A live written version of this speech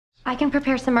I can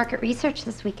prepare some market research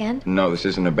this weekend. No, this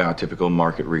isn't about typical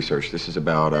market research. This is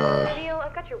about, Neil,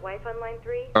 I've got your wife on line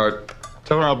 3.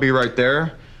 Tell her I'll be right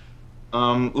there.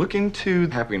 Look into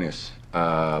happiness.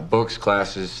 Books,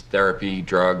 classes, therapy,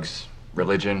 drugs,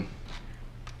 religion.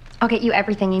 I'll get you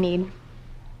everything you need.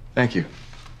 Thank you.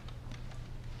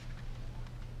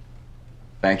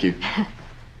 Thank you.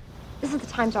 This is the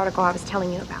Times article I was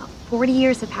telling you about. 40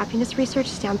 years of happiness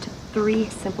research down to 3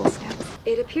 simple steps.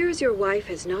 It appears your wife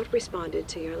has not responded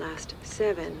to your last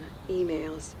 7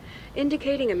 emails,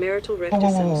 indicating a marital rift of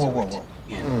some sort.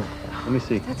 Let me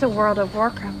see. That's a World of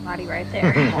Warcraft body right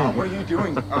there. What are you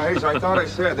doing? I thought I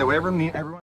said that everyone